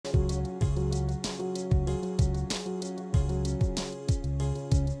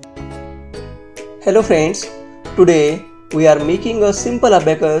Hello friends, today we are making a simple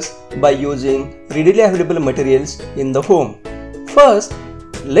abacus by using readily available materials in the home. First,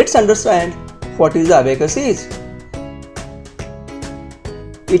 let's understand what is the abacus is.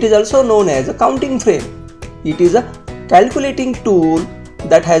 It is also known as a counting frame. It is a calculating tool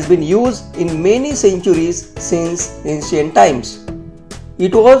that has been used in many centuries since ancient times.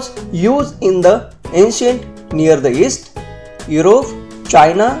 It was used in the ancient Near the East, Europe,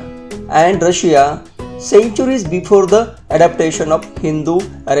 China and Russia centuries before the adaptation of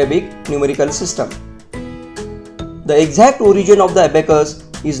Hindu-Arabic numerical system. The exact origin of the abacus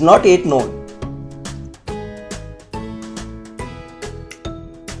is not yet known.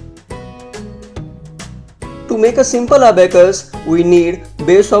 To make a simple abacus, we need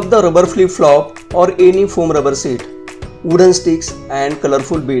base of the rubber flip-flop or any foam rubber sheet, wooden sticks and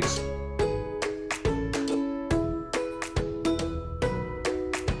colorful beads.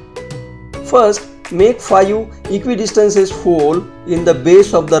 First, make 5 equidistances hole in the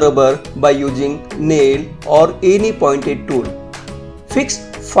base of the rubber by using nail or any pointed tool. Fix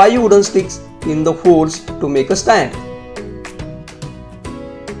 5 wooden sticks in the holes to make a stand.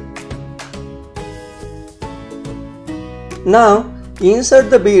 Now, insert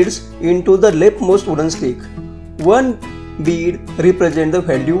the beads into the leftmost wooden stick. One bead represents the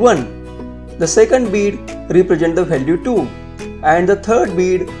value 1, the second bead represents the value 2, and the third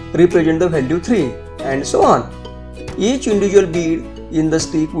bead represents the value 3, and so on. Each individual bead in the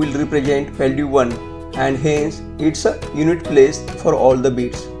stick will represent value 1 and hence it's a unit place for all the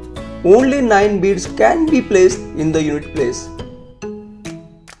beads. Only 9 beads can be placed in the unit place.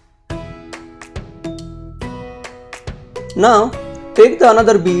 Now take the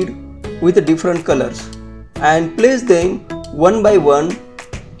another bead with different colors and place them one by one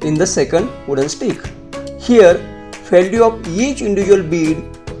in the second wooden stick. Here value of each individual bead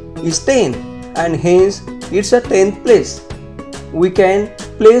is 10 and hence it's a 10th place. We can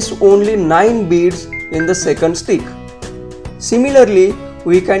place only 9 beads in the second stick. Similarly,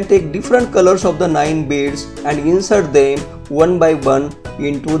 we can take different colors of the 9 beads and insert them one by one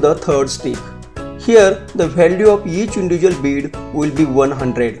into the third stick. Here the value of each individual bead will be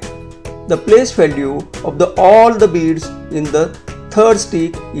 100. The place value of all the beads in the third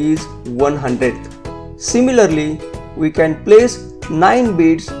stick is 100th. Similarly, we can place 9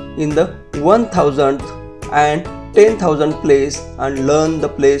 beads in the 1000th and 10,000 place and learn the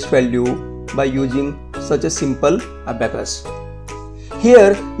place value by using such a simple abacus.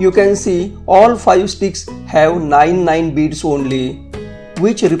 Here you can see all 5 sticks have 9 beads only,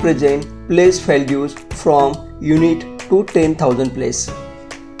 which represent place values from unit to 10,000 place.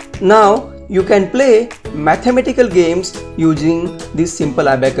 Now you can play mathematical games using this simple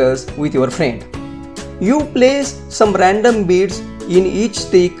abacus with your friend. You place some random beads in each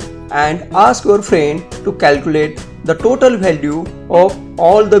stick and ask your friend to calculate the total value of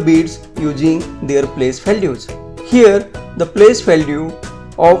all the beads using their place values. Here the place value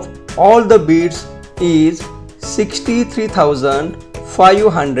of all the beads is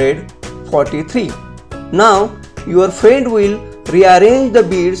 63,543. Now your friend will rearrange the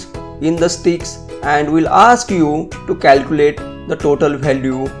beads in the sticks and will ask you to calculate the total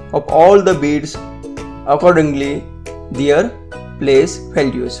value of all the beads accordingly their place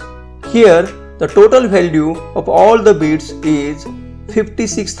values. Here the total value of all the beads is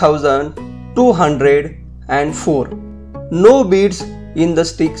 56,204. No beads in the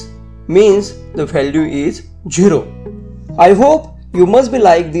sticks means the value is 0. I hope you must be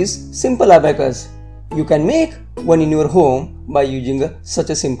like this simple abacus. You can make one in your home by using such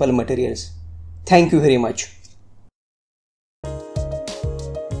a simple materials. Thank you very much.